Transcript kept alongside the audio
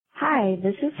Hi,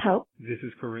 this is Hope. This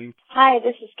is Kareem. Hi,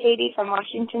 this is Katie from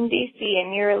Washington, D.C.,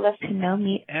 and you're listening to No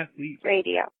Meat Athlete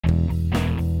Radio.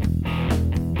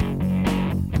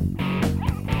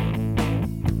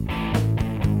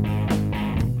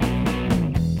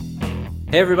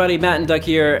 Hey everybody, Matt and Duck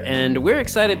here, and we're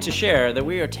excited to share that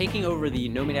we are taking over the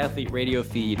No Meat Athlete radio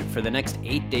feed for the next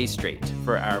 8 days straight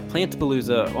for our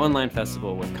Plantapalooza online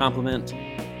festival with Complement,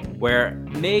 where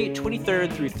May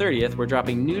 23rd through 30th, we're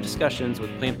dropping new discussions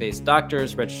with plant-based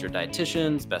doctors, registered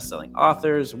dietitians, best-selling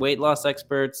authors, weight loss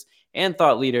experts, and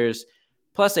thought leaders,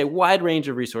 plus a wide range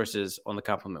of resources on the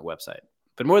Complement website.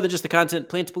 But more than just the content,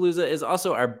 Plantapalooza is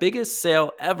also our biggest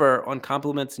sale ever on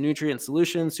Complement's nutrient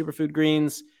solutions, superfood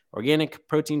greens, organic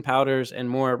protein powders, and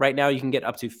more. Right now, you can get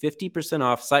up to 50%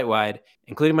 off site-wide,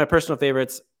 including my personal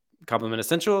favorites, Complement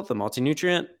Essential, the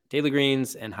Multi-Nutrient, Daily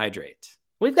Greens, and Hydrate.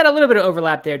 We've got a little bit of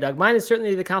overlap there, Doug. Mine is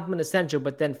certainly the Complement Essential,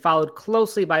 but then followed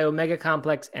closely by Omega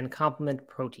Complex and Complement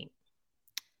Protein.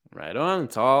 Right on.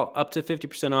 It's all up to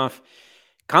 50% off.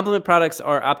 Complement products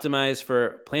are optimized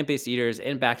for plant-based eaters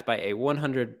and backed by a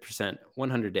 100%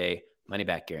 100-day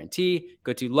money-back guarantee.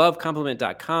 Go to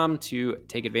lovecomplement.com to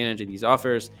take advantage of these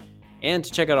offers and to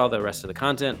check out all the rest of the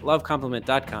content,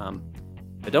 lovecomplement.com.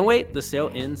 But don't wait, the sale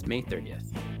ends May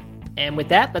 30th. And with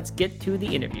that, let's get to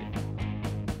the interview.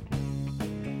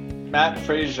 Matt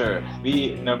Frazier,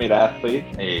 the No Meat Athlete,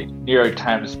 a New York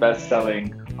Times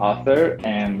best-selling author,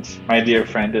 and my dear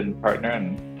friend and partner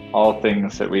in all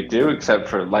things that we do, except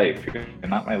for life. You're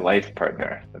not my life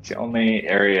partner. That's the only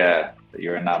area that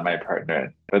you are not my partner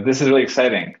in. But this is really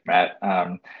exciting, Matt,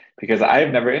 because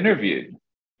I've never interviewed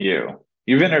you.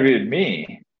 You've interviewed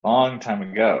me a long time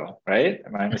ago, right?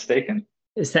 Am I mistaken?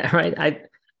 Is that right?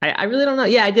 I really don't know.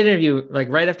 Yeah, I did interview, like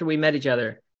right after we met each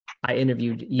other, I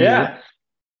interviewed you. Yeah.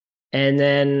 And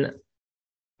then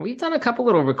we've done a couple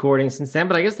little recordings since then,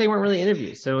 but I guess they weren't really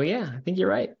interviews. So yeah, I think you're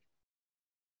right.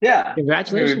 Yeah.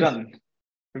 Congratulations. I mean,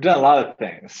 we've done a lot of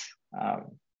things,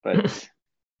 but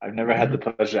I've never had the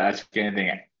pleasure to ask you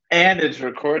anything. And it's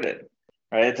recorded,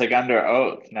 right? It's like under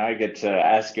oath. Now I get to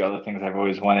ask you all the things I've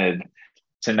always wanted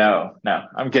to know. No,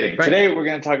 I'm kidding. Right. Today we're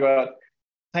going to talk about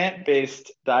plant-based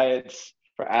diets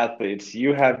for athletes.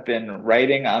 You have been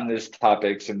writing on this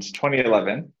topic since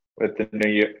 2011 with the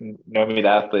No Meat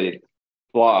Athlete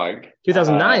blog.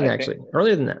 2009, actually.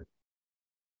 Earlier than that.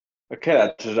 Okay,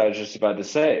 that's what I was just about to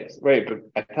say. Wait, but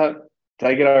I thought, did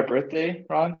I get our birthday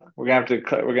wrong? We're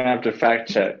gonna have to fact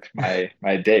check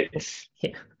my dates.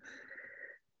 Yeah.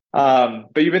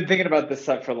 But you've been thinking about this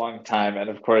stuff for a long time, and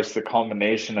of course, the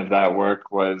culmination of that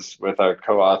work was with our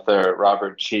co-author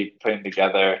Robert Cheek putting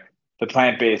together the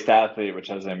Plant-Based Athlete, which,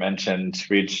 as I mentioned,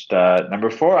 reached number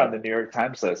 4 on the New York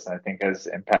Times list, and I think has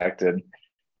impacted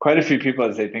quite a few people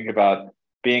as they think about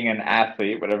being an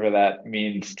athlete, whatever that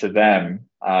means to them,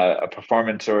 a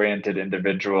performance-oriented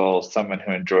individual, someone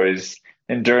who enjoys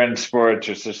endurance sports,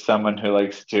 or just someone who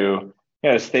likes to,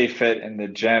 stay fit in the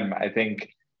gym. I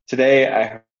think today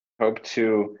I hope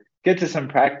to get to some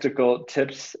practical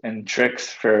tips and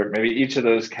tricks for maybe each of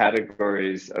those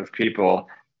categories of people.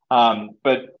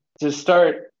 But to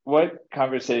start, what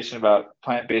conversation about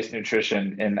plant-based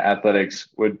nutrition in athletics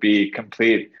would be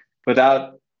complete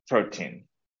without protein?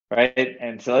 Right.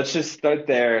 And so let's just start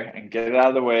there and get it out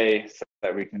of the way so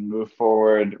that we can move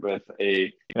forward with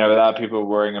without people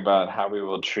worrying about how we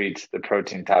will treat the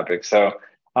protein topic. So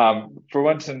for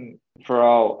once and for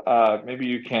all, maybe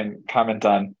you can comment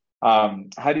on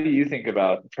how do you think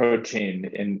about protein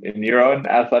in your own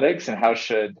athletics, and how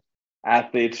should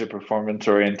athletes or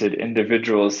performance-oriented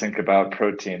individuals think about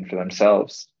protein for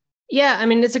themselves? Yeah, I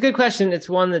mean, it's a good question. It's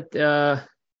one that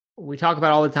we talk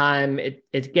about all the time.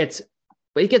 It gets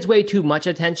way too much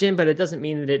attention, but it doesn't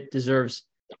mean that it deserves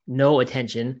no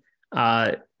attention.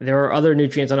 There are other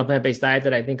nutrients on a plant-based diet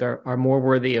that I think are more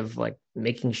worthy of like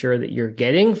making sure that you're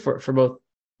getting for both,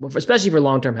 especially for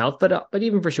long-term health, but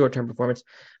even for short-term performance.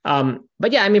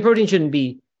 But yeah, I mean, protein shouldn't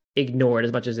be ignored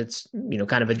as much as it's,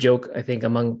 kind of a joke, I think,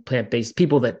 among plant-based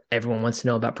people that everyone wants to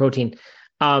know about protein.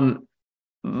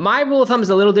 My rule of thumb is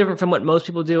a little different from what most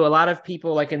people do. A lot of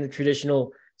people, like in the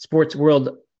traditional sports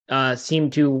world, seem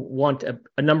to want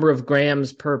a number of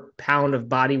grams per pound of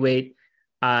body weight.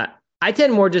 I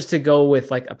tend more just to go with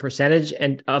like a percentage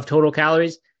of total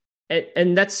calories.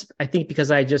 And that's, I think, because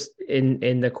I just,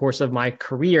 in the course of my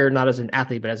career, not as an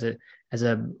athlete, but as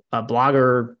a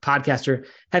blogger, podcaster,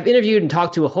 have interviewed and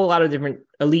talked to a whole lot of different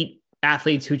elite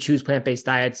athletes who choose plant-based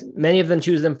diets. Many of them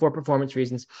choose them for performance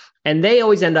reasons. And they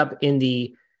always end up in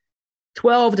the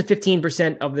 12 to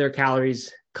 15% of their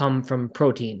calories come from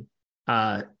protein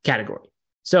category.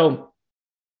 So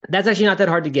that's actually not that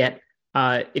hard to get.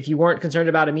 If you weren't concerned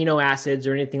about amino acids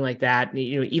or anything like that,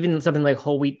 even something like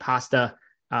whole wheat pasta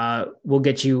will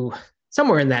get you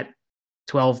somewhere in that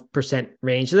 12%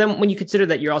 range. So then when you consider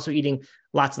that you're also eating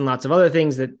lots and lots of other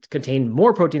things that contain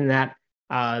more protein than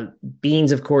that,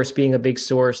 beans, of course, being a big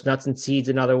source, nuts and seeds,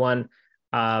 another one,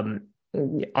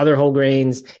 other whole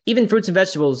grains, even fruits and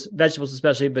vegetables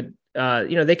especially, but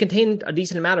they contain a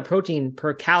decent amount of protein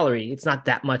per calorie. It's not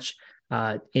that much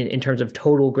in terms of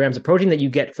total grams of protein that you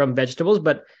get from vegetables,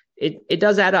 but it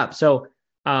does add up. So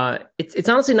it's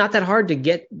honestly not that hard to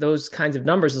get those kinds of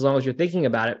numbers as long as you're thinking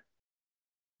about it.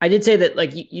 I did say that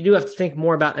like you do have to think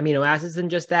more about amino acids than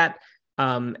just that.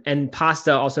 And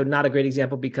pasta also not a great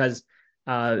example because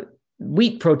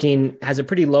wheat protein has a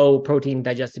pretty low protein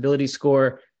digestibility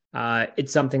score.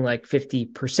 It's something like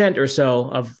 50% or so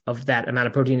of that amount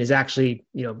of protein is actually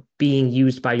being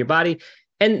used by your body.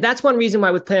 And that's one reason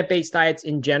why with plant-based diets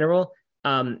in general,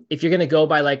 if you're going to go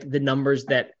by like the numbers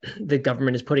that the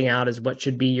government is putting out as what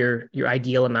should be your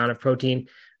ideal amount of protein,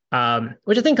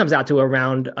 which I think comes out to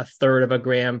around 1/3 of a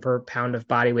gram per pound of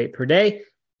body weight per day.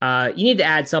 You need to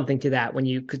add something to that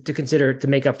to consider to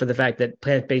make up for the fact that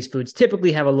plant-based foods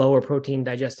typically have a lower protein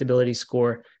digestibility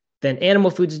score than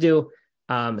animal foods do.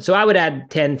 So I would add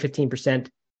 10-15%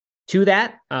 to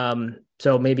that.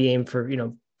 So maybe aim for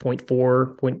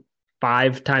 0.4,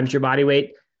 0.5 times your body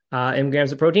weight in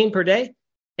grams of protein per day,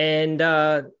 and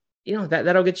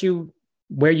that'll get you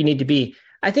where you need to be.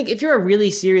 I think if you're a really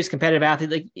serious competitive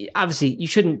athlete, like obviously you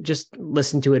shouldn't just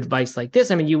listen to advice like this.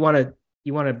 I mean, you want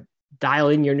to dial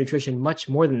in your nutrition much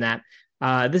more than that.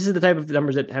 This is the type of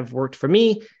numbers that have worked for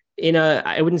me in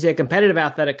I wouldn't say a competitive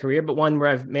athletic career, but one where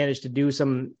I've managed to do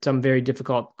some very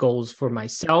difficult goals for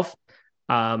myself.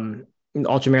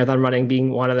 Ultra marathon running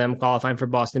being one of them, qualifying for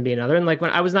Boston being another. And like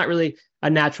when I was not really a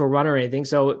natural runner or anything.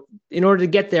 So in order to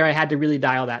get there, I had to really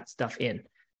dial that stuff in.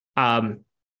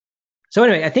 So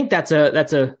anyway, I think that's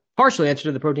a partial answer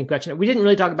to the protein question. We didn't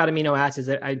really talk about amino acids.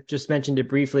 I just mentioned it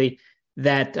briefly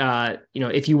that,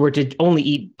 if you were to only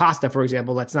eat pasta, for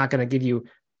example, that's not going to give you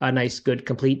a nice, good,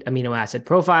 complete amino acid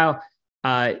profile.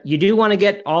 You do want to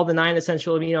get all the 9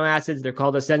 essential amino acids. They're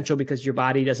called essential because your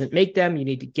body doesn't make them. You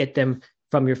need to get them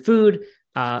from your food.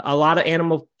 A lot of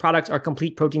animal products are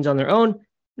complete proteins on their own.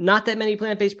 Not that many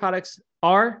plant-based products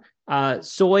are.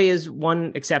 Soy is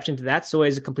one exception to that. Soy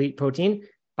is a complete protein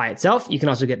by itself. You can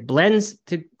also get blends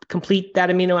to complete that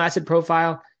amino acid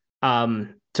profile.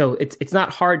 So it's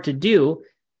not hard to do.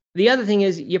 The other thing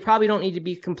is you probably don't need to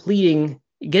be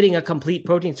getting a complete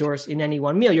protein source in any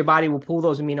one meal. Your body will pull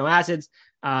those amino acids.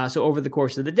 So over the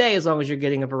course of the day, as long as you're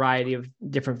getting a variety of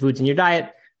different foods in your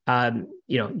diet,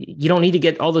 you don't need to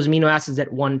get all those amino acids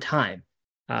at one time.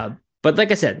 But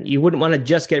like I said, you wouldn't want to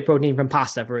just get protein from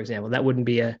pasta, for example. That wouldn't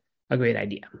be a great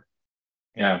idea.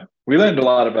 Yeah, we learned a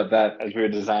lot about that as we were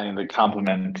designing the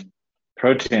complement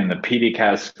protein, the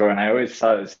PDCAS score. And I always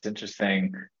thought it was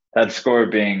interesting, that score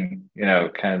being,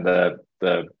 kind of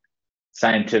the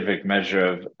scientific measure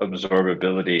of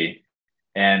absorbability,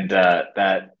 and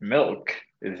that milk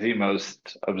is the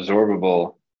most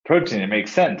absorbable protein. It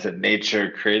makes sense that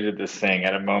nature created this thing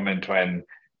at a moment when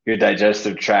your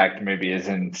digestive tract maybe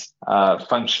isn't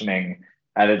functioning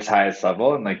at its highest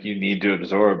level, and like you need to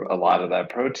absorb a lot of that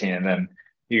protein. And then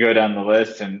you go down the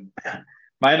list, and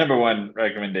my number one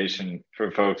recommendation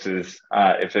for folks is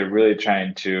if they're really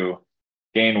trying to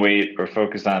gain weight or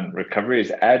focus on recovery,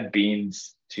 is add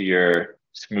beans to your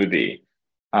smoothie.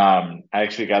 I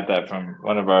actually got that from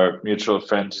one of our mutual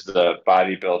friends, the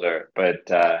bodybuilder, but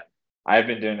I've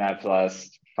been doing that for the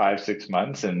last 5-6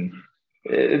 months, and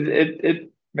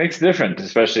it makes a difference,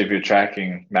 especially if you're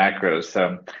tracking macros.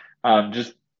 So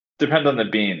just depend on the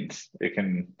beans. It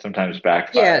can sometimes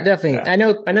backfire. Yeah, definitely. Yeah.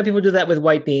 I know people do that with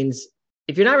white beans.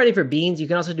 If you're not ready for beans, you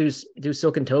can also do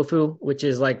silken tofu, which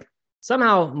is like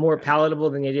somehow more palatable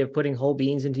than the idea of putting whole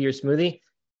beans into your smoothie.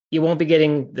 You won't be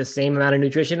getting the same amount of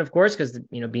nutrition, of course, because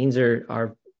beans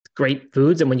are great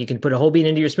foods, and when you can put a whole bean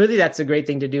into your smoothie, that's a great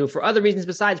thing to do for other reasons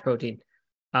besides protein.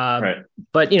 Right.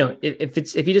 But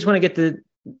if you just want to get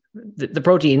the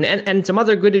protein and some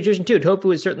other good nutrition too,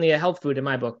 tofu is certainly a health food in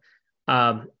my book.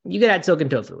 You could add silken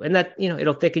tofu, and that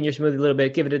it'll thicken your smoothie a little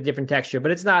bit, give it a different texture,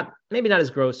 but it's maybe not as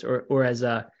gross or as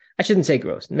I shouldn't say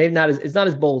gross. Maybe it's not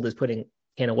as bold as putting a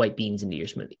can of white beans into your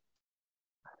smoothie.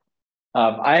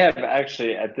 I have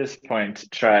actually at this point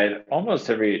tried almost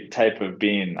every type of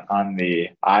bean on the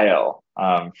aisle,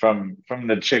 from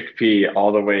the chickpea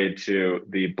all the way to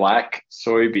the black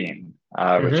soybean,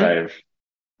 which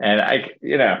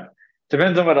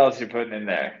depends on what else you're putting in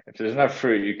there. If there's enough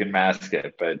fruit, you can mask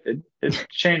it, but it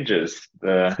changes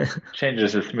the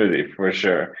smoothie for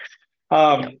sure.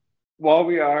 while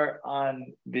we are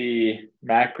on the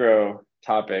macro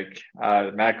topic,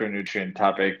 macronutrient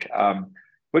topic,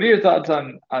 what are your thoughts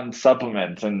on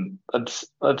supplements? And let's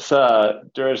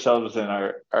do ourselves and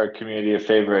our community a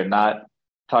favor and not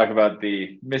talk about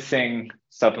the missing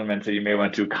supplements that you may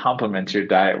want to complement your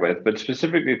diet with, but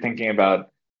specifically thinking about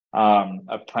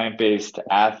a plant-based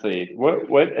athlete.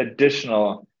 What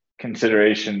additional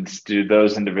considerations do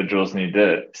those individuals need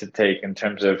to take in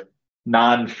terms of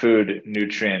non-food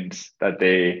nutrients that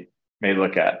they may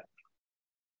look at?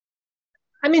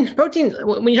 I mean, protein,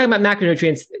 when you're talking about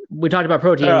macronutrients, we talked about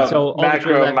protein. So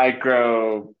macro,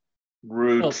 micro,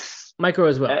 roots. Micro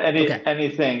as well.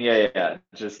 Anything. Yeah.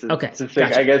 Just to think,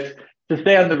 gotcha. I guess, to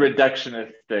stay on the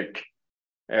reductionistic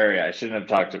area. I shouldn't have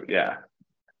talked to, yeah.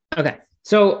 Okay.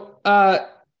 So,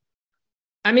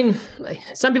 I mean,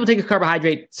 some people take a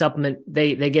carbohydrate supplement.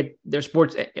 They get their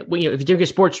sports. If you drink a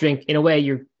sports drink, in a way,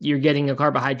 you're getting a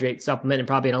carbohydrate supplement and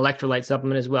probably an electrolyte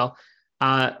supplement as well.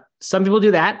 Some people do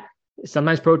that.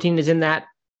 Sometimes protein is in that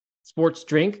sports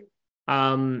drink, but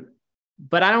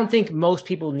I don't think most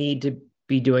people need to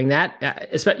be doing that.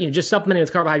 Especially just supplementing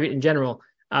with carbohydrate in general.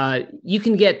 You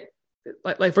can get,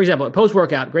 like for example, a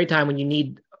post-workout, great time when you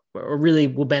need or really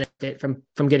will benefit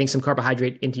from getting some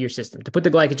carbohydrate into your system to put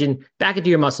the glycogen back into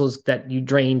your muscles that you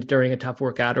drained during a tough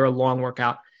workout or a long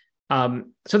workout.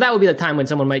 So that would be the time when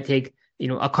someone might take,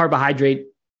 a carbohydrate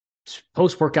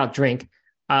post-workout drink.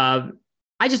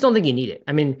 I just don't think you need it.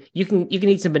 I mean, you can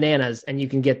eat some bananas and you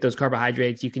can get those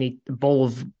carbohydrates. You can eat a bowl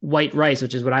of white rice,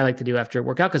 which is what I like to do after a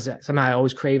workout because somehow I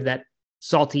always crave that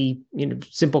salty,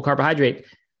 simple carbohydrate.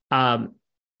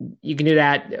 You can do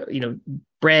that.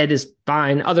 Bread is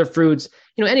fine. Other fruits,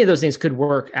 any of those things could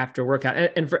work after a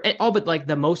workout. And for all but like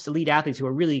the most elite athletes who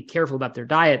are really careful about their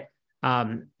diet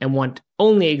and want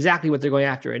only exactly what they're going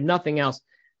after and nothing else,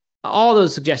 all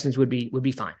those suggestions would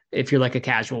be fine if you're like a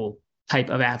casual type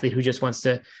of athlete who just wants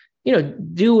to,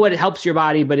 do what helps your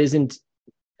body but isn't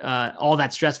all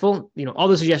that stressful. All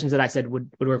the suggestions that I said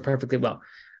would work perfectly well.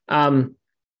 Some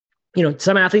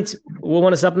athletes will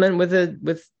want to supplement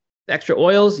with extra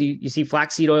oils. You see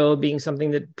flaxseed oil being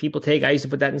something that people take. I used to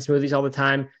put that in smoothies all the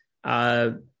time.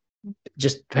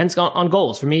 Just depends on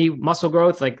goals. For me, muscle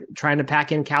growth, like trying to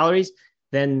pack in calories,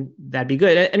 then that'd be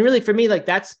good. And really for me, like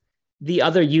that's the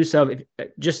other use of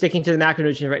just sticking to the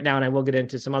macronutrients right now. And I will get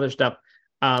into some other stuff.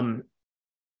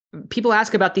 People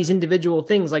ask about these individual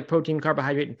things like protein,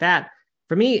 carbohydrate, and fat.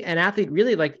 For me, an athlete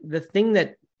really like the thing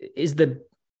that is the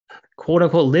quote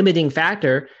unquote limiting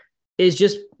factor is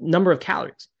just number of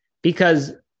calories.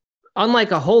 Because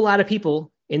unlike a whole lot of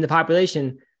people in the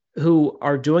population who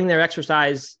are doing their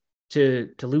exercise to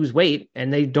lose weight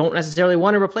and they don't necessarily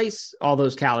want to replace all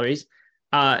those calories,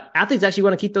 athletes actually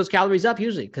want to keep those calories up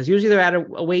usually because usually they're at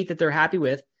a weight that they're happy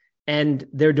with and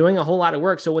they're doing a whole lot of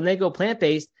work. So when they go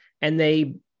plant-based and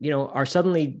they, are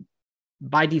suddenly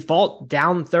by default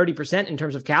down 30% in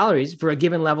terms of calories for a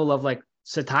given level of like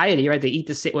satiety, right? They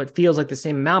eat what feels like the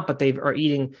same amount, but they are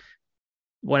eating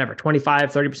whatever,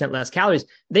 25, 30% less calories.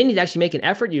 They need to actually make an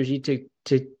effort usually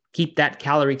to keep that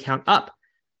calorie count up.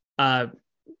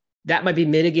 That might be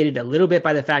mitigated a little bit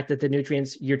by the fact that the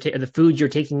nutrients the foods you're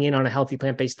taking in on a healthy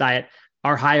plant-based diet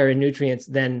are higher in nutrients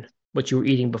than what you were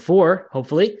eating before,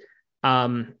 hopefully.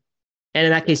 And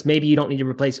in that case, maybe you don't need to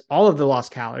replace all of the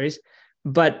lost calories,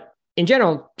 but in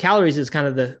general, calories is kind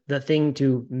of the thing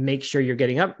to make sure you're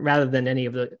getting up rather than any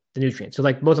of the nutrients. So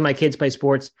like both of my kids play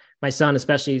sports. My son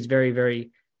especially is very,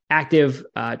 very active,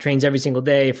 trains every single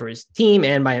day for his team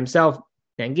and by himself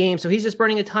and games. So he's just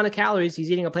burning a ton of calories.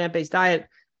 He's eating a plant-based diet,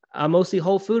 mostly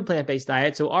whole food plant-based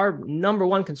diet. So our number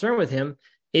one concern with him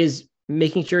is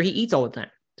making sure he eats all the time.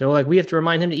 So like we have to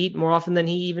remind him to eat more often than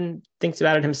he even thinks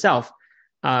about it himself.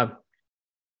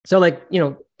 So like,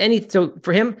 so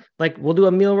for him, like we'll do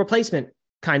a meal replacement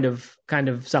kind of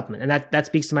supplement. And that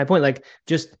speaks to my point. Like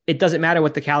just, it doesn't matter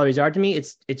what the calories are to me.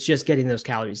 It's just getting those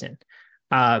calories in.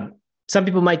 Some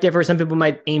people might differ. Some people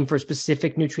might aim for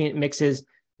specific nutrient mixes,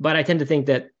 but I tend to think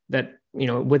that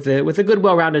with a good,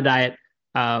 well-rounded diet,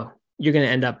 you're going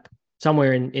to end up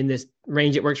somewhere in this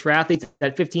range that works for athletes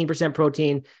at 15%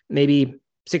 protein, maybe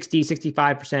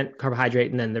 65%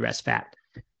 carbohydrate, and then the rest fat.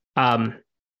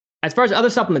 As far as other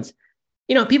supplements,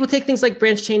 people take things like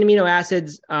branched chain amino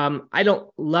acids. I don't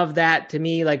love that. To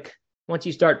me, like once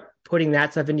you start putting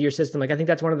that stuff into your system, like I think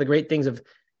that's one of the great things of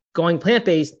going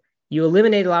plant-based. You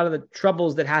eliminate a lot of the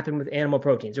troubles that happen with animal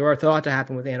proteins or are thought to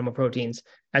happen with animal proteins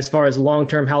as far as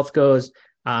long-term health goes.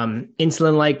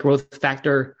 Insulin-like growth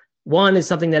factor 1 is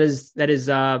something that is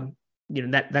that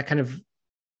kind of,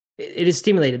 it is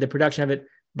stimulated, the production of it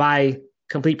by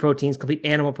complete proteins, complete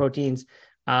animal proteins.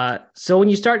 So when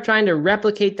you start trying to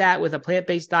replicate that with a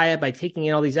plant-based diet by taking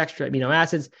in all these extra amino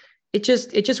acids, it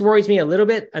just worries me a little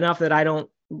bit, enough that I don't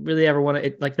really ever want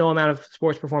to, like, no amount of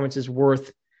sports performance is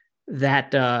worth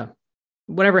that,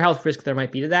 whatever health risk there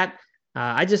might be to that.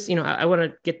 I just, I want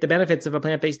to get the benefits of a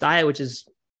plant-based diet, which is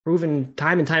proven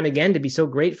time and time again to be so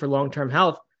great for long-term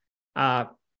health, that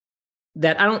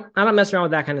I don't mess around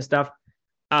with that kind of stuff.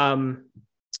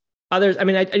 Others, I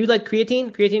mean, I do like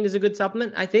creatine. Creatine is a good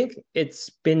supplement. I think it's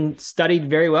been studied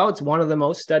very well. It's one of the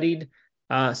most studied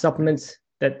supplements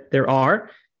that there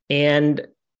are. And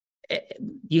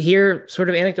you hear sort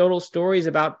of anecdotal stories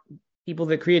about people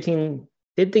that creatine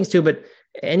did things to, but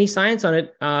any science on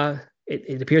it,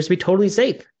 it appears to be totally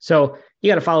safe. So you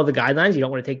got to follow the guidelines. You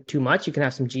don't want to take too much. You can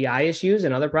have some GI issues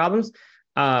and other problems.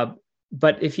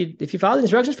 But if you follow the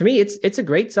instructions, for me, it's a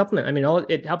great supplement. I mean,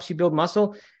 it helps you build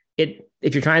muscle.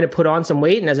 If you're trying to put on some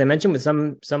weight, and as I mentioned, with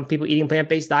some people eating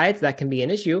plant-based diets, that can be an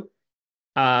issue.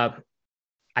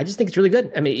 I just think it's really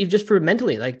good. I mean, even just for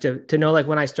mentally, like to know, like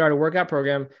when I start a workout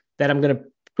program, that I'm going to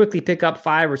quickly pick up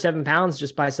 5 or 7 pounds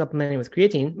just by supplementing with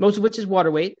creatine, most of which is water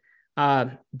weight,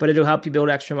 but it'll help you build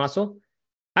extra muscle.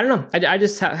 I don't know. I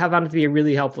just have found it to be a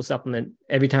really helpful supplement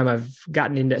every time I've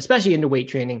gotten into, especially into weight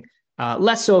training,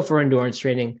 less so for endurance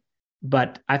training,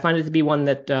 but I find it to be one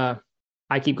that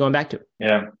I keep going back to.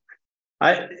 Yeah,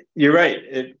 you're right.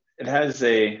 It has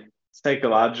a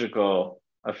psychological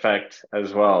effect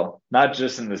as well, not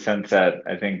just in the sense that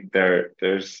I think there's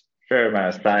a fair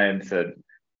amount of science that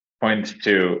points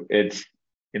to its,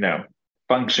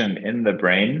 function in the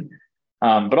brain,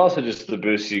 but also just the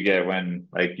boost you get when,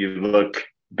 like, you look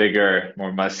bigger,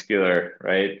 more muscular,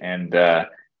 right? And that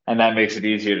makes it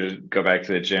easier to go back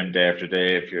to the gym day after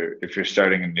day if you're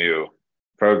starting a new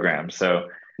program. So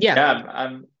yeah,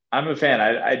 I'm a fan.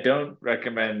 I don't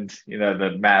recommend,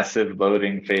 the massive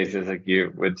loading phases like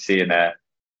you would see in a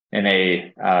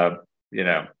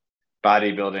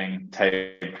bodybuilding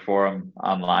type forum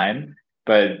online,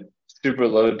 but super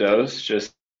low dose,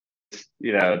 just,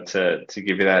 to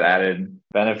give you that added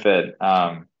benefit.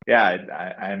 Yeah,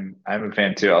 I'm a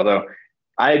fan too. Although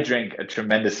I drink a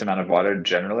tremendous amount of water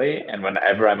generally, and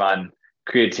whenever I'm on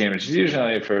creatine, which is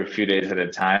usually for a few days at a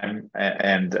time,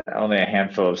 and only a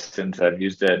handful of stints I've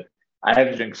used it, I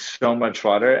have to drink so much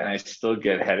water, and I still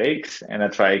get headaches, and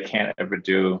that's why I can't ever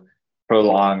do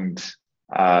prolonged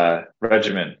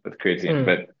regimen with creatine.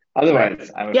 But otherwise,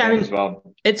 I'm a fan as well.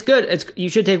 It's good. You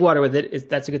should take water with it.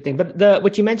 That's a good thing. But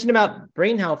what you mentioned about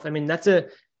brain health, I mean, that's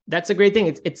a great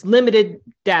thing. It's limited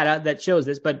data that shows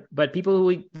this, but people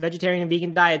who eat vegetarian and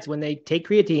vegan diets, when they take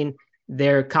creatine,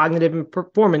 their cognitive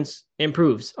performance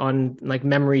improves on, like,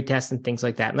 memory tests and things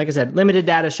like that. And like I said, limited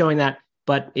data showing that,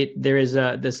 but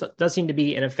this does seem to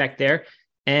be an effect there.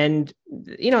 And,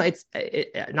 it's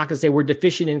not going to say we're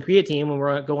deficient in creatine when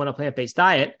we're going on a plant-based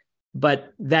diet,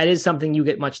 but that is something you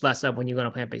get much less of when you go on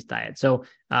a plant-based diet. So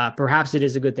perhaps it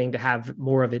is a good thing to have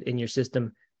more of it in your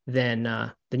system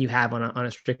than you have on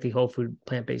a strictly whole food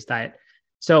plant-based diet.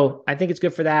 So I think it's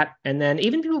good for that. And then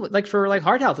even people for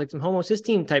heart health, like some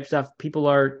homocysteine type stuff, people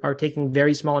are taking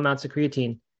very small amounts of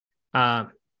creatine.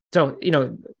 So,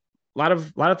 a lot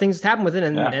of things happen with it,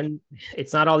 and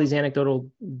it's not all these anecdotal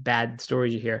bad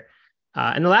stories you hear.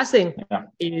 And the last thing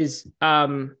is,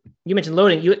 you mentioned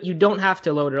loading. You don't have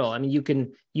to load at all. I mean,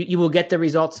 you will get the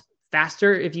results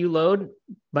faster if you load,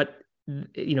 but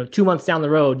 2 months down the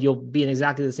road, you'll be in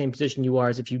exactly the same position you are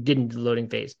as if you didn't do the loading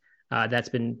phase. That's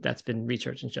been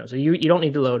researched and shown. So you don't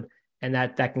need to load, and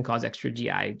that can cause extra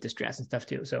GI distress and stuff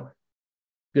too. So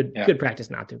good practice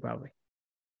not to, probably.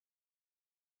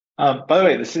 By the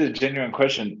way, this is a genuine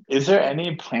question. Is there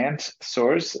any plant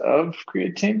source of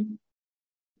creatine?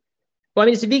 Well, I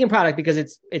mean, it's a vegan product because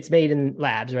it's made in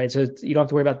labs, right? So you don't have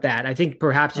to worry about that. I think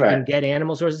perhaps you can get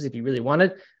animal sources if you really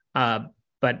wanted,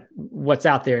 but what's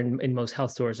out there in most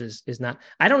health stores is not.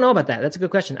 I don't know about that. That's a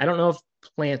good question. I don't know if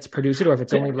plants produce it or if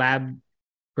it's only lab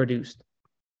produced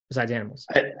besides animals.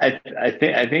 I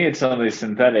think it's only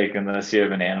synthetic unless you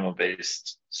have an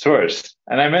animal-based source.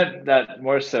 And I meant that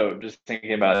more so just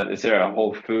thinking about, is there a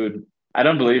whole food? I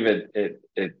don't believe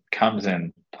it comes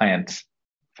in plant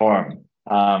form.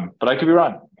 But I could be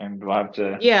wrong, and we'll have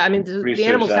to. Yeah, I mean, the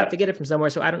animals have to get it from somewhere,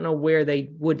 so I don't know where they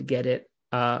would get it,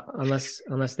 unless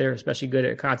they're especially good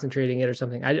at concentrating it or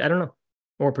something. I don't know,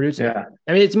 or producing it.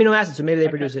 I mean, it's amino acids, so maybe they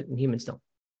produce it in humans still.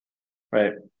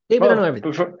 Right. Maybe I don't know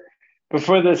everything.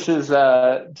 Before this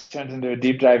turns into a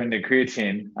deep dive into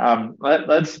creatine,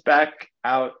 let's back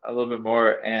out a little bit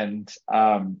more, and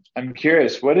I'm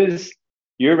curious, what does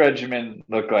your regimen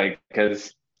look like?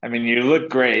 Because I mean, you look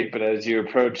great, but as you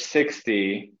approach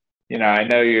 60, I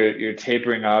know you're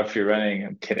tapering off, you're running.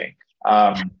 I'm kidding.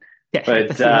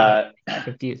 But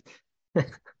confused.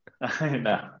 I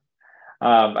know.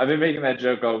 I've been making that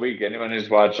joke all week. Anyone who's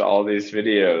watched all these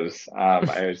videos,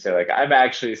 I would say like, I'm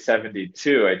actually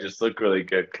 72. I just look really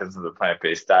good because of the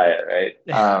plant-based diet, right?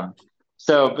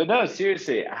 But no,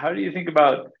 seriously, how do you think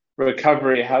about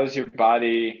recovery? How's your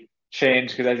body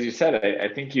changed? Because as you said, I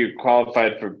think you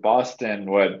qualified for Boston,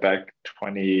 what, back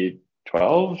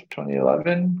 2012,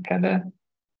 2011, kind of?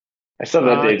 I still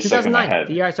have that date stuck in my 2009, head.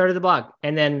 the year I started the blog.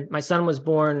 And then my son was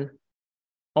born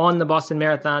on the Boston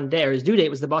Marathon day, or his due date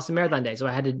was the Boston Marathon day. So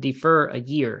I had to defer a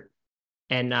year.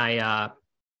 And I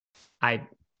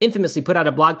infamously put out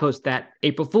a blog post that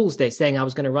April Fool's Day saying I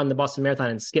was going to run the Boston Marathon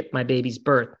and skip my baby's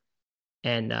birth.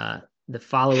 And the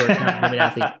follower count of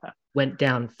athlete went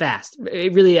down fast.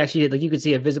 It really actually did. Like, you could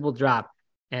see a visible drop.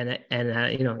 And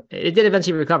it did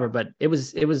eventually recover, but it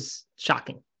was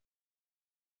shocking.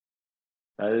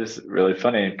 That is really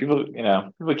funny. People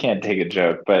can't take a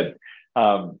joke, but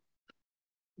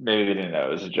maybe they didn't know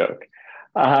it was a joke.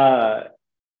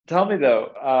 Tell me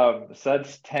though, so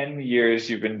that's 10 years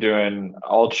you've been doing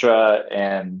ultra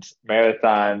and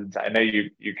marathons. I know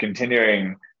you're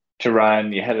continuing to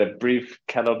run. You had a brief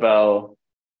kettlebell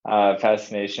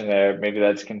fascination there. Maybe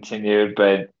that's continued,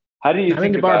 but how do you I'm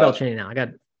think into barbell training now. I got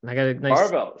a nice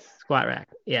barbells squat rack.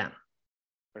 Yeah.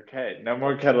 Okay, no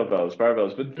more kettlebells,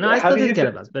 barbells. But no, I still do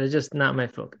kettlebells, but it's just not my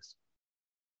focus.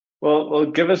 Well,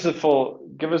 give us a full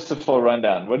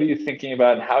rundown. What are you thinking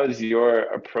about? And how has your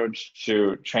approach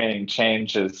to training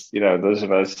changed as, those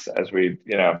of us as we,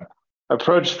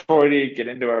 approach 40, get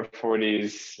into our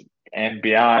 40s and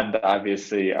beyond?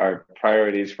 Obviously, our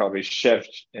priorities probably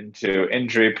shift into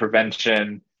injury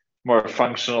prevention, more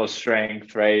functional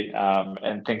strength, right?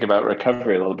 And think about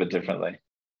recovery a little bit differently.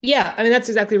 Yeah, I mean, that's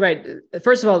exactly right.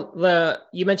 First of all,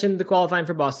 you mentioned the qualifying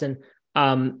for Boston.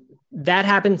 That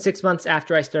happened 6 months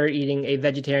after I started eating a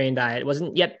vegetarian diet. It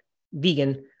wasn't yet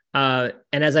vegan. And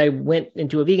as I went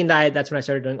into a vegan diet, that's when I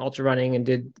started doing ultra running and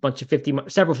did a bunch of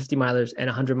several 50 milers and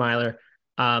 100 miler.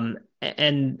 And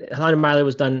 100 miler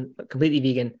was done completely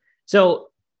vegan. So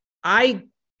I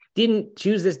didn't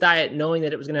choose this diet knowing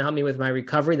that it was going to help me with my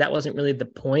recovery. That wasn't really the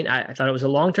point. I thought it was a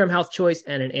long-term health choice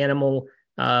and an animal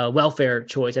welfare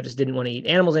choice. I just didn't want to eat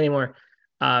animals anymore.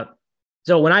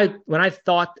 So when I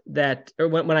thought that, or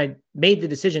when I made the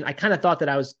decision, I kind of thought that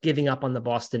I was giving up on the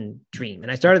Boston dream.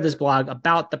 And I started this blog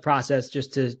about the process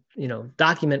just to,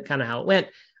 document kind of how it went.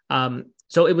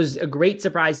 So it was a great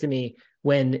surprise to me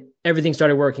when everything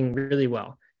started working really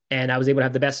well. And I was able to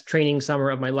have the best training summer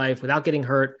of my life without getting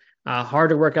hurt,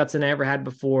 harder workouts than I ever had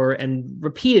before, and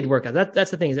repeated workouts.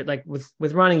 That's the thing, is that like with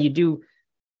running, you do,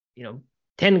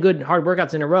 10 good hard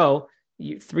workouts in a row.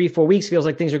 3-4 weeks feels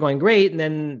like things are going great, and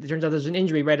then it turns out there's an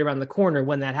injury right around the corner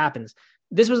when that happens.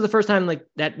 This was the first time like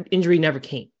that injury never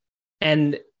came.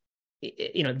 And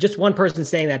just one person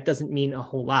saying that doesn't mean a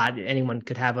whole lot. Anyone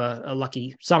could have a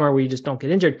lucky summer where you just don't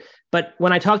get injured. But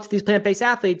when I talk to these plant-based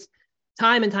athletes,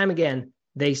 time and time again,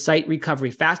 they cite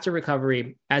recovery, faster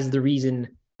recovery, as the reason,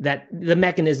 that the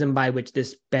mechanism by which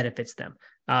this benefits them.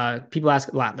 People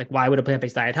ask a lot, like, why would a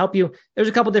plant-based diet help you? There's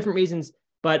a couple different reasons,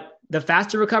 but the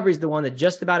faster recovery is the one that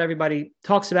just about everybody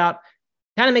talks about.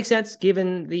 Kind of makes sense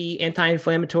given the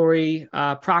anti-inflammatory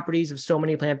properties of so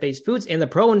many plant-based foods and the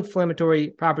pro-inflammatory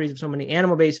properties of so many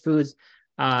animal-based foods,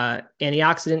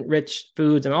 antioxidant-rich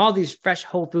foods, and all these fresh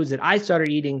whole foods that I started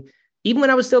eating. Even when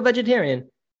I was still vegetarian,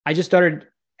 I just started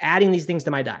adding these things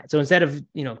to my diet. So instead of,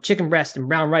 chicken breast and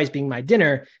brown rice being my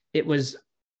dinner, it was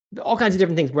all kinds of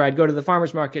different things where I'd go to the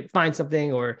farmer's market, find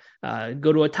something, or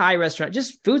go to a Thai restaurant,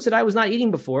 just foods that I was not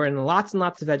eating before, and lots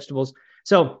of vegetables.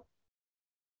 So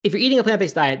if you're eating a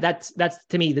plant-based diet, that's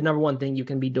to me the number one thing you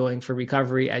can be doing for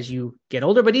recovery as you get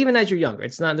older, but even as you're younger.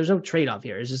 There's no trade-off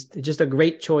here. It's just a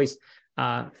great choice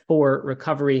for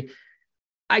recovery.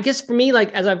 I guess for me,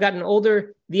 like, as I've gotten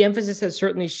older, the emphasis has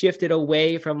certainly shifted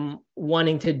away from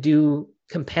wanting to do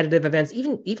competitive events,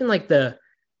 even like the,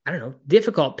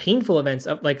 difficult, painful events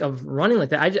of running like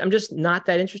that. I'm just not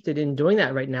that interested in doing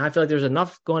that right now. I feel like there's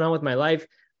enough going on with my life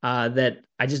that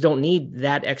I just don't need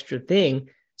that extra thing.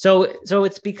 So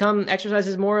it's become, exercise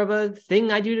is more of a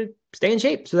thing I do to stay in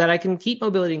shape so that I can keep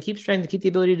mobility and keep strength and keep the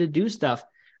ability to do stuff.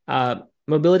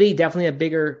 Mobility, definitely a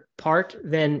bigger part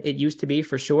than it used to be,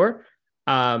 for sure.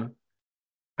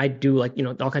 I do all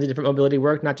kinds of different mobility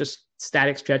work, not just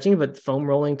static stretching, but foam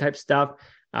rolling type stuff.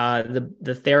 The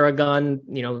Theragun,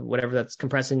 whatever that's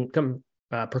percussive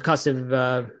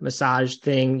massage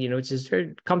thing, which is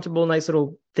very comfortable, nice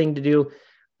little thing to do.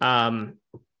 I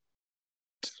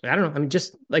don't know. I mean,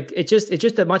 it's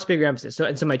just a much bigger emphasis.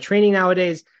 So my training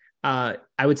nowadays, I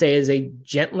would say is a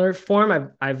gentler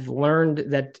form. I've learned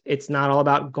that it's not all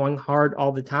about going hard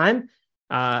all the time.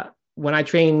 When I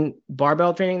train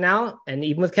barbell training now, and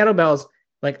even with kettlebells,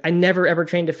 like I never ever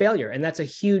train to failure, and that's a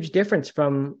huge difference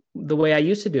from the way I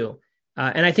used to do.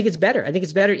 And I think it's better. I think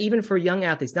it's better even for young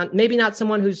athletes. Maybe not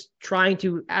someone who's trying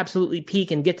to absolutely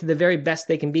peak and get to the very best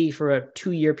they can be for a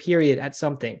 2-year period at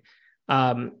something.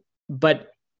 But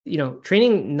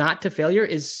training not to failure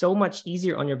is so much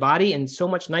easier on your body and so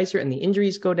much nicer, and the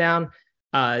injuries go down.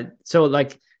 So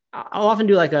like I'll often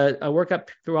do like a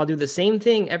workout where I'll do the same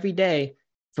thing every day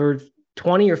for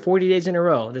 20 or 40 days in a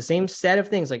row, the same set of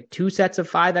things, like 2 sets of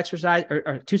 5 exercise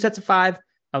or 2 sets of 5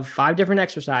 different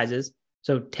exercises.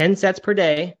 So 10 sets per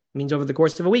day means over the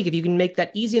course of a week. If you can make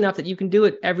that easy enough that you can do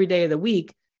it every day of the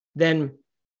week, then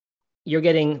you're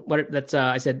getting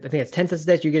I think it's 10 sets a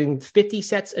day. You're getting 50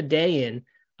 sets a day in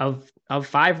of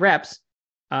 5 reps,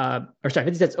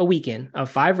 50 sets a week in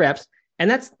of 5 reps. And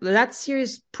that's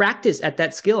serious practice at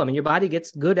that skill. I mean, your body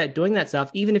gets good at doing that stuff,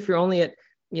 even if you're only at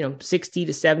 60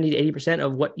 to 70 to 80%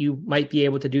 of what you might be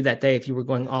able to do that day if you were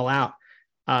going all out.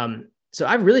 So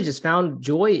I've really just found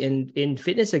joy in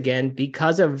fitness again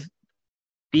because of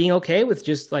being okay with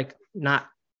just like not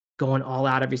going all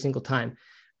out every single time.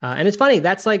 And it's funny,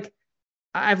 that's like,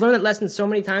 I've learned that lesson so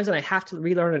many times and I have to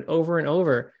relearn it over and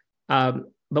over.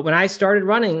 But when I started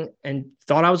running and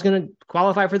thought I was going to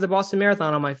qualify for the Boston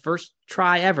Marathon on my first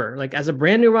try ever, like as a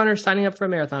brand new runner signing up for a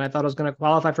marathon, I thought I was going to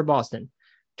qualify for Boston.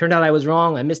 Turned out I was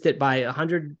wrong. I missed it by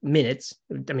 100 minutes.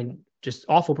 I mean, just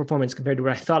awful performance compared to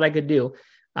what I thought I could do.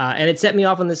 And it set me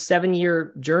off on this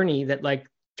 7-year journey that like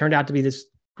turned out to be this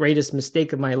greatest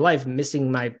mistake of my life,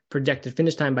 missing my projected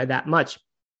finish time by that much.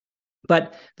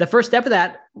 But the first step of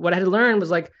that, what I had to learn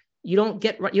was like, you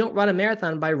don't run a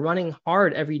marathon by running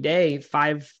hard every day,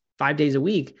 five days a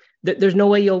week. There's no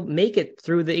way you'll make it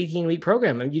through the 18-week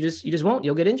program. I mean, you just won't.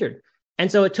 You'll get injured.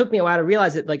 And so it took me a while to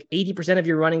realize that like 80% of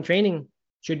your running training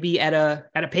should be at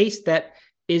a pace that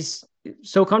is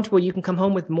so comfortable you can come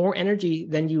home with more energy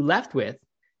than you left with,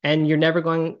 and you're never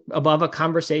going above a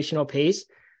conversational pace.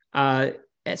 So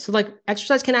like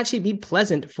exercise can actually be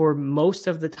pleasant for most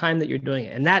of the time that you're doing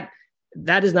it, and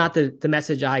that is not the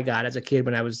message I got as a kid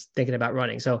when I was thinking about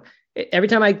running. So every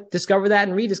time I discover that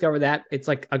and rediscover that, it's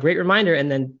like a great reminder,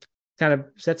 and then kind of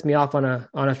sets me off on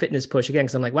a fitness push again,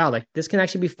 because I'm like, wow, like this can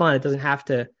actually be fun. It doesn't have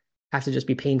to just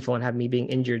be painful and have me being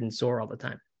injured and sore all the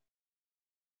time.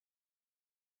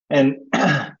 And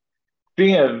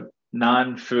speaking of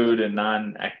non-food and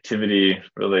non-activity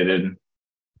related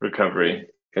recovery,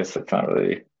 I guess that's not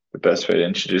really the best way to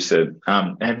introduce it.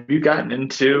 Have you gotten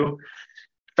into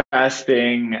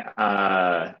fasting,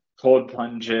 cold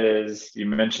plunges? You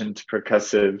mentioned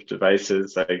percussive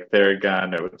devices like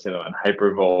Theragun or what's the other one,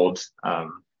 Hypervolt.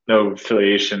 No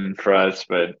affiliation for us,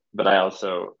 but I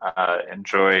also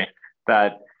enjoy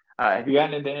that. Have you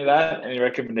gotten into any of that? Any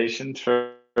recommendations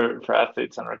for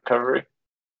athletes on recovery?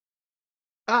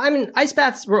 I mean, ice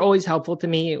baths were always helpful to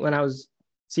me when I was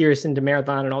serious into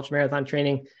marathon and ultramarathon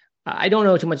training. I don't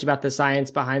know too much about the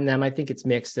science behind them. I think it's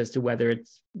mixed as to whether it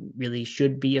really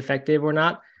should be effective or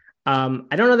not.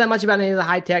 I don't know that much about any of the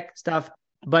high-tech stuff,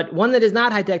 but one that is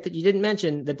not high-tech that you didn't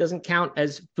mention that doesn't count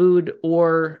as food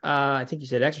or I think you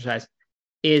said exercise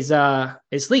is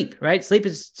sleep, right? Sleep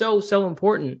is so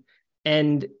important.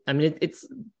 And I mean, it's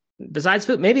besides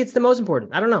food, maybe it's the most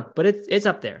important. I don't know, but it's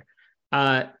up there.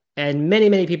 And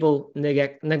many people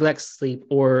neglect sleep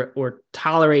or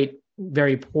tolerate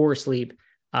very poor sleep,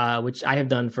 which I have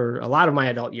done for a lot of my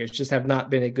adult years, just have not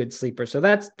been a good sleeper. So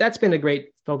that's been a great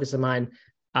focus of mine.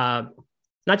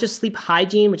 Not just sleep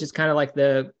hygiene, which is kind of like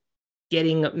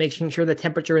making sure the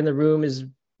temperature in the room is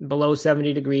below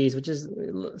 70 degrees, which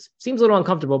seems a little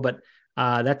uncomfortable, but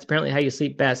that's apparently how you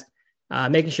sleep best.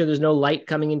 Making sure there's no light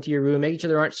coming into your room, making sure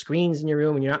there aren't screens in your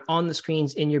room and you're not on the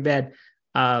screens in your bed.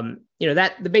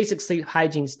 The basic sleep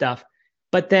hygiene stuff.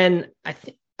 But then I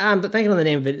think I'm thinking on the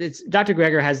name of it. It's Dr.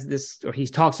 Greger has this, or he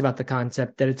talks about the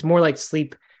concept that it's more like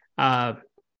sleep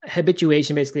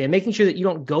habituation, basically, and making sure that you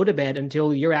don't go to bed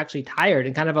until you're actually tired,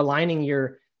 and kind of aligning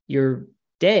your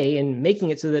day and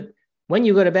making it so that when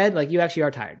you go to bed, like you actually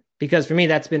are tired. Because for me,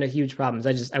 that's been a huge problem.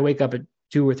 I wake up at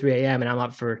 2 or 3 a.m. and I'm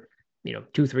up for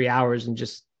 2-3 hours and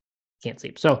just can't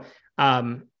sleep. So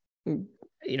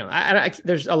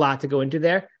there's a lot to go into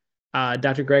there.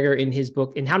 Dr. Greger, in his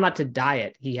book, In How Not to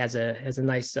Diet, he has a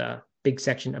nice big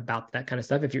section about that kind of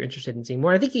stuff if you're interested in seeing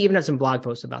more. I think he even has some blog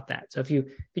posts about that. So if you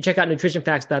check out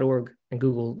nutritionfacts.org and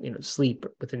Google sleep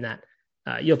within that,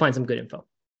 you'll find some good info.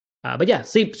 But yeah,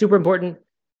 sleep, super important.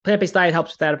 Plant-based diet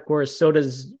helps with that, of course. So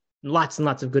does lots and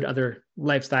lots of good other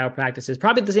lifestyle practices.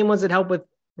 Probably the same ones that help with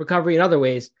recovery in other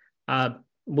ways.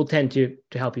 will tend to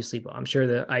help you sleep well. I'm sure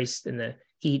the ice and the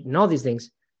heat and all these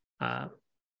things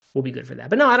will be good for that.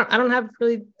 But no, I don't have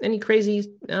really any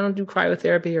crazy. I don't do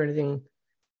cryotherapy or anything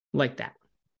like that.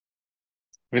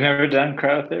 We've never done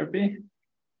cryotherapy?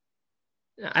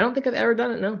 I don't think I've ever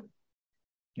done it. No.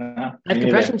 No. I have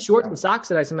compression shorts and socks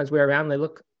that I sometimes wear around. They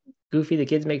look goofy. The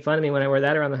kids make fun of me when I wear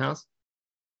that around the house.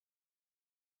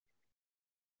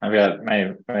 I've got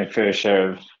my fair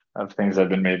share of things I've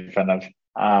been made fun of,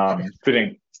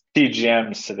 including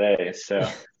CGMs today. So,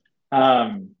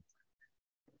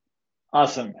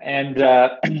 awesome. And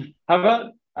how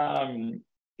about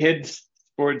kids'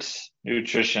 sports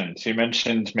nutrition? So you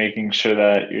mentioned making sure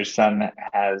that your son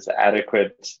has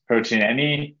adequate protein.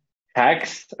 Any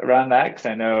hacks around that? Because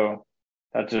I know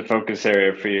that's a focus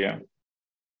area for you.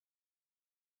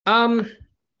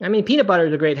 I mean, peanut butter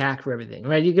is a great hack for everything,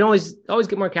 right? You can always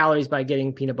get more calories by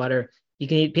getting peanut butter. You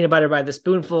can eat peanut butter by the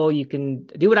spoonful. You can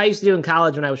do what I used to do in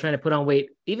college when I was trying to put on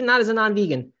weight, even not as a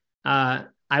non-vegan. I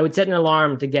would set an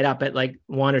alarm to get up at like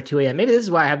 1 or 2 a.m. Maybe this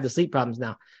is why I have the sleep problems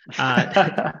now.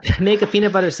 Make a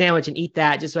peanut butter sandwich and eat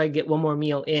that just so I can get one more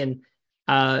meal in.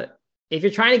 If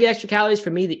you're trying to get extra calories, for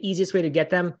me, the easiest way to get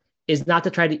them is not to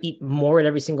try to eat more at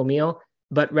every single meal,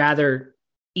 but rather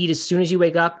eat as soon as you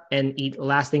wake up and eat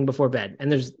last thing before bed.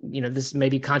 And there's, this may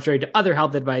be contrary to other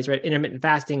health advice, right? Intermittent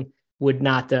fasting would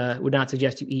not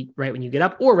suggest you eat right when you get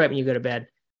up or right when you go to bed.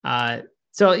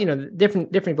 So,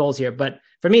 different goals here. But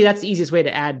for me, that's the easiest way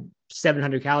to add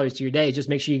 700 calories to your day. Just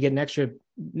make sure you get an extra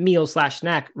meal /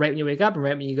 snack right when you wake up and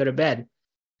right when you go to bed.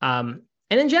 And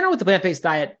in general, with the plant-based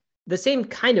diet, the same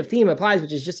kind of theme applies,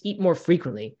 which is just eat more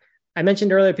frequently. I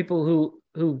mentioned earlier, people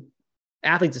who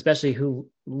athletes, especially, who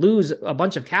lose a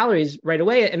bunch of calories right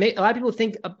away. And a lot of people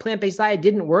think a plant-based diet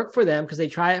didn't work for them because they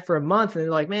try it for a month and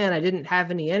they're like, man, I didn't have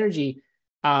any energy.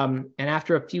 And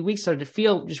after a few weeks, started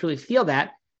to really feel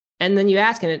that. And then you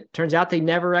ask, and it turns out they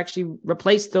never actually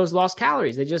replaced those lost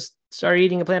calories. They just started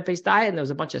eating a plant-based diet, and there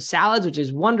was a bunch of salads, which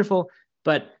is wonderful,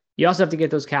 but you also have to get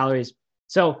those calories.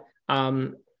 So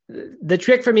the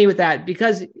trick for me with that,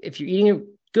 because if you're eating a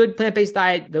good plant-based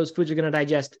diet, those foods are going to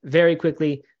digest very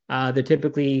quickly. They're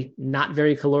typically not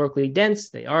very calorically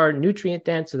dense. They are nutrient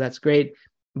dense, so that's great.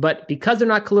 But because they're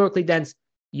not calorically dense,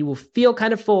 you will feel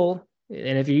kind of full.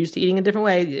 And if you're used to eating a different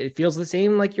way, it feels the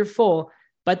same, like you're full.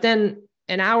 But then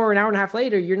an hour and a half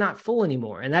later, you're not full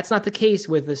anymore. And that's not the case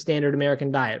with the standard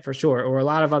American diet, for sure, or a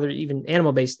lot of other even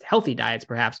animal-based healthy diets,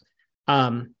 perhaps.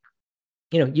 You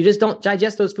just don't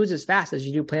digest those foods as fast as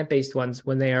you do plant-based ones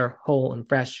when they are whole and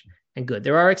fresh and good.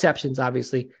 There are exceptions,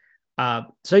 obviously.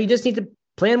 So you just need to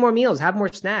plan more meals, have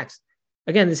more snacks.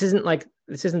 Again, this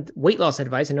isn't weight loss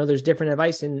advice. I know there's different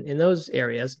advice in those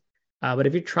areas. But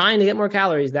if you're trying to get more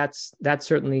calories, that's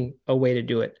certainly a way to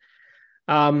do it.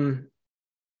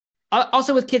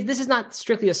 Also with kids, this is not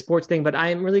strictly a sports thing, but I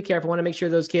am really careful. I want to make sure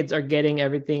those kids are getting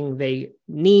everything they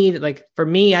need. Like for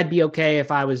me, I'd be okay if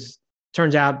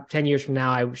turns out 10 years from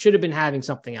now, I should have been having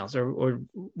something else or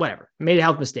whatever, made a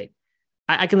health mistake.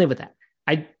 I can live with that.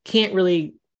 I can't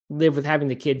really live with having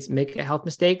the kids make a health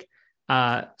mistake.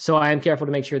 So I am careful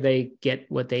to make sure they get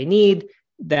what they need.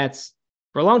 That's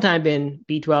for a long time been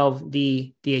B12,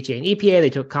 D, DHA, and EPA. They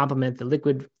took complement, the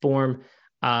liquid form.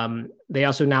 They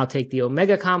also now take the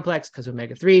omega complex because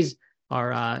omega-3s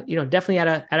are, definitely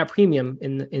at a premium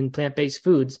in plant-based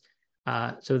foods.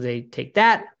 So they take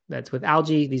that. That's with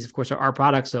algae. These, of course, are our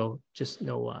products. So just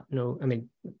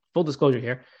full disclosure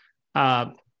here.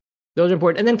 Those are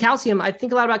important. And then calcium. I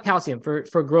think a lot about calcium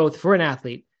for growth for an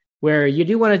athlete, where you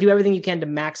do want to do everything you can to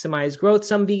maximize growth.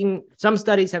 Some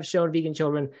studies have shown vegan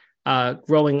children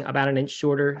growing about an inch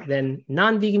shorter than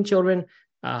non-vegan children.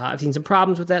 I've seen some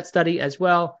problems with that study as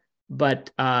well, but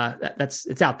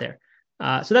it's out there.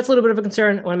 So that's a little bit of a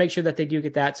concern. I want to make sure that they do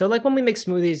get that. So like when we make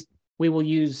smoothies, we will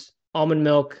use almond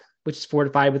milk, which is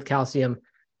fortified with calcium,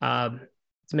 to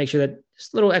make sure that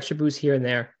just a little extra boost here and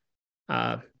there.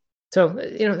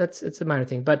 It's a minor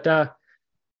thing, but I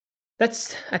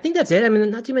think that's it. I mean,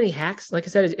 not too many hacks. Like I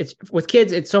said, it's with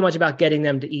kids, it's so much about getting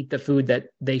them to eat the food that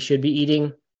they should be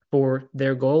eating for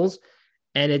their goals.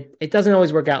 And it doesn't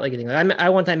always work out like anything. I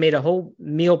one time made a whole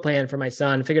meal plan for my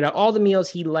son, figured out all the meals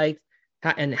he liked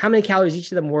and how many calories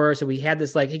each of them were. So we had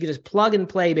this, he could just plug and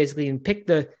play basically and pick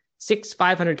the 6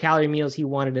 500-calorie meals he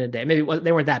wanted in a day. Maybe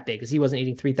they weren't that big because he wasn't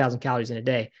eating 3,000 calories in a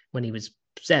day when he was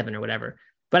 7 or whatever.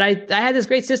 But I had this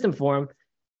great system for him.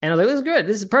 And I was like, this is good.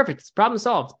 This is perfect. It's problem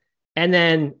solved. And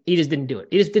then he just didn't do it.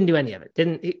 He just didn't do any of it.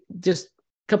 He just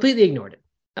completely ignored it.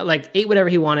 Ate whatever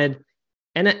he wanted.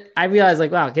 And I realized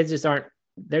wow, kids just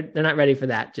they're not ready for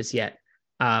that just yet.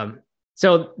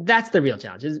 So that's the real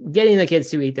challenge, is getting the kids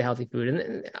to eat the healthy food.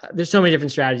 And there's so many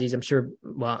different strategies. I'm sure,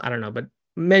 well, I don't know, but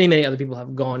many, many other people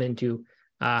have gone into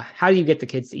how do you get the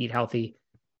kids to eat healthy?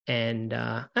 And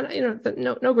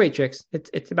no great tricks.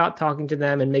 It's about talking to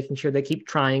them and making sure they keep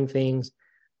trying things.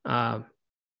 Yeah,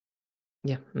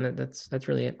 and that's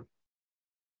really it.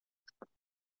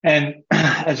 And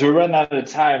as we're running out of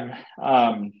time,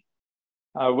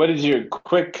 what is your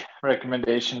quick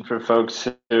recommendation for folks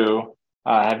who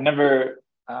have never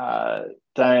done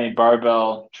any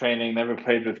barbell training, never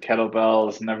played with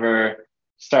kettlebells, never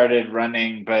started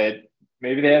running, but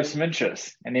maybe they have some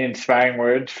interest? Any inspiring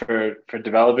words for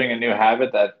developing a new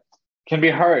habit that can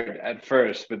be hard at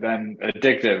first, but then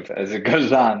addictive as it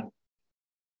goes on?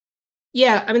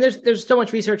 Yeah, I mean, there's so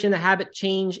much research in the habit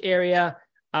change area.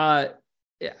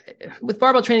 With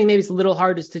barbell training, maybe it's a little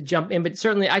hard to jump in, but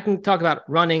certainly I can talk about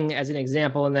running as an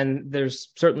example, and then there's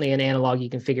certainly an analog you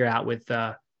can figure out with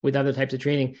other types of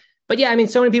training. But yeah, I mean,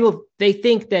 so many people, they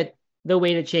think that the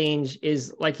way to change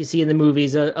is like you see in the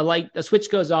movies, a switch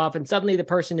goes off and suddenly the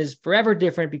person is forever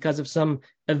different because of some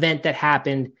event that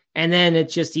happened. And then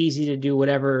it's just easy to do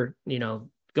whatever,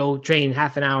 go train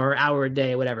half an hour a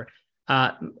day, whatever.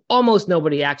 Almost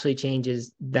nobody actually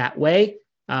changes that way.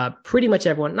 Pretty much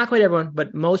everyone, not quite everyone,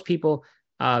 but most people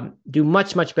do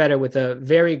much, much better with a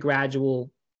very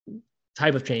gradual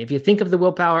type of training. If you think of the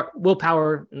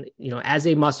willpower, as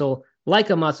a muscle, like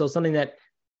a muscle, something that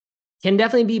can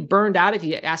definitely be burned out if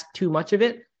you ask too much of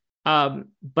it,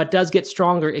 but does get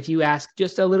stronger if you ask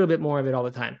just a little bit more of it all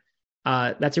the time.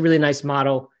 That's a really nice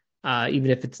model, even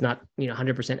if it's not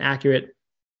 100% accurate.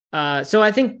 So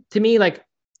I think, to me, I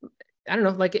don't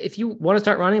know, if you want to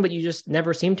start running but you just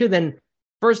never seem to, then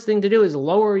first thing to do is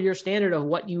lower your standard of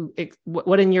what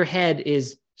in your head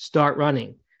is start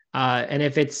running. And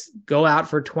if it's go out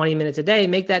for 20 minutes a day,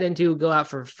 make that into go out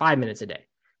for 5 minutes a day.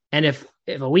 And if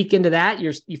a week into that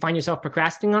you find yourself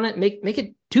procrastinating on it, make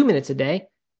it 2 minutes a day.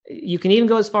 You can even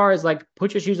go as far as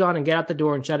put your shoes on and get out the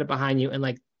door and shut it behind you.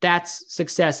 And that's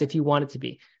success if you want it to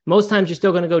be. Most times you're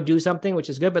still going to go do something, which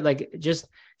is good. But just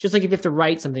like if you have to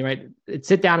write something, right?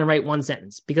 Sit down and write one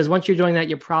sentence, because once you're doing that,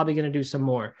 you're probably going to do some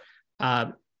more.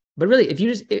 But really,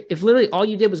 if literally all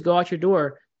you did was go out your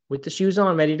door with the shoes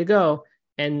on, ready to go,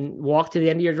 and walk to the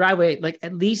end of your driveway,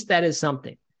 at least that is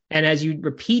something. And as you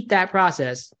repeat that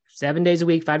process 7 days a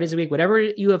week, 5 days a week, whatever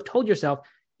you have told yourself,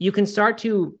 you can start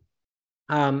to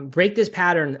break this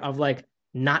pattern of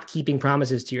not keeping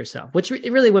promises to yourself, which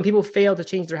really, when people fail to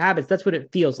change their habits, that's what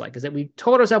it feels like, is that we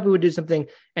told ourselves we would do something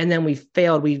and then we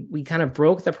failed. We kind of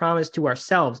broke the promise to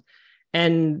ourselves,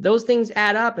 and those things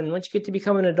add up. And once you get to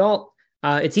become an adult,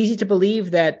 it's easy to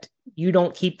believe that you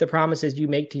don't keep the promises you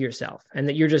make to yourself, and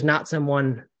that you're just not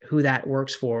someone who that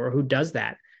works for or who does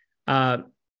that. And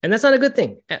that's not a good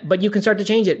thing, but you can start to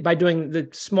change it by doing the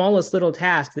smallest little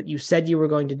task that you said you were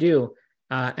going to do,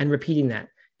 and repeating that.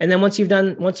 And then once you've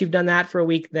done that for a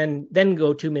week, then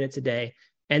go 2 minutes a day.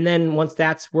 And then once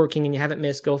that's working and you haven't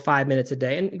missed, go 5 minutes a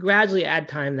day, and gradually add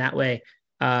time that way.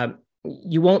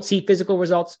 You won't see physical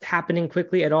results happening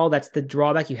quickly at all. That's the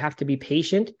drawback. You have to be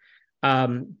patient.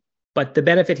 But the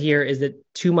benefit here is that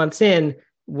 2 months in,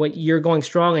 what you're going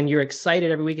strong and you're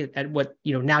excited every week at what,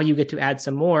 now you get to add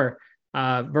some more,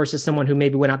 versus someone who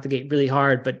maybe went out the gate really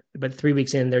hard, but 3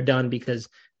 weeks in, they're done because,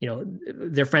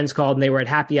 their friends called and they were at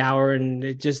happy hour. And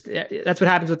that's what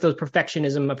happens with those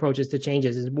perfectionism approaches to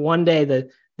changes, is one day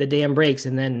the dam breaks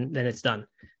and then it's done.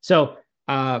 So,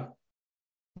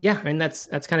 yeah, and that's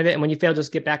kind of it. And when you fail,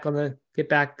 just get back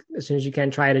as soon as you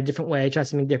can. Try it a different way. Try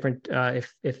something different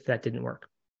if that didn't work.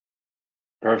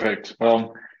 Perfect.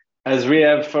 Well, as we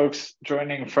have folks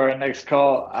joining for our next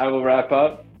call, I will wrap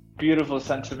up. Beautiful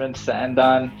sentiments to end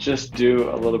on. Just do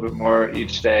a little bit more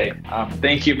each day.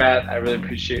 Thank you, Matt. I really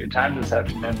appreciate your time this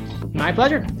afternoon. My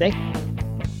pleasure. Thank you.